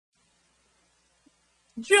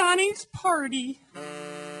Johnny's party.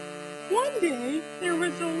 One day, there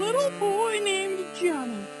was a little boy named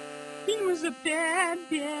Johnny. He was a bad,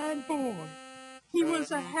 bad boy. He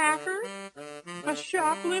was a hacker, a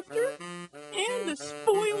shoplifter, and a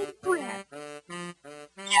spoiled brat.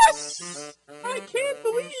 Yes! I can't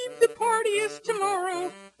believe the party is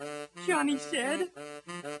tomorrow, Johnny said.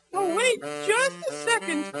 Oh, wait, just a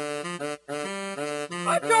second.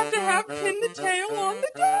 I've got to have Pin the Tail on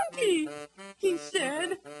the donkey, he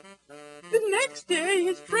said. The next day,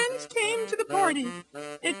 his friends came to the party.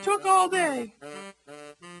 It took all day.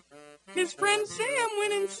 His friend Sam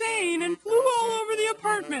went insane and flew all over the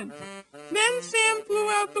apartment. Then Sam flew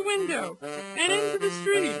out the window and into the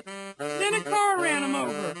street. Then a car ran him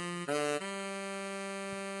over.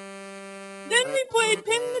 Then we played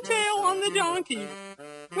Pin the Tail on the donkey.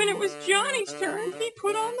 When it was Johnny's turn, he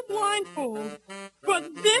put on the blindfold.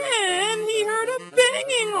 But then he heard a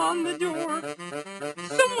banging on the door.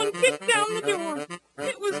 Someone kicked down the door.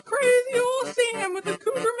 It was crazy old Sam with a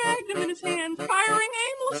Cougar Magnum in his hand, firing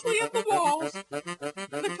aimlessly at the walls.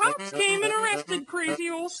 The cops came and arrested crazy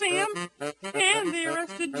old Sam, and they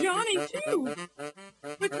arrested Johnny, too.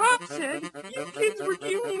 The cops said, "You kids were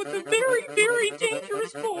dealing with a very, very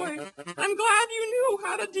dangerous boy. I'm glad you knew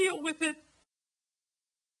how to deal with it."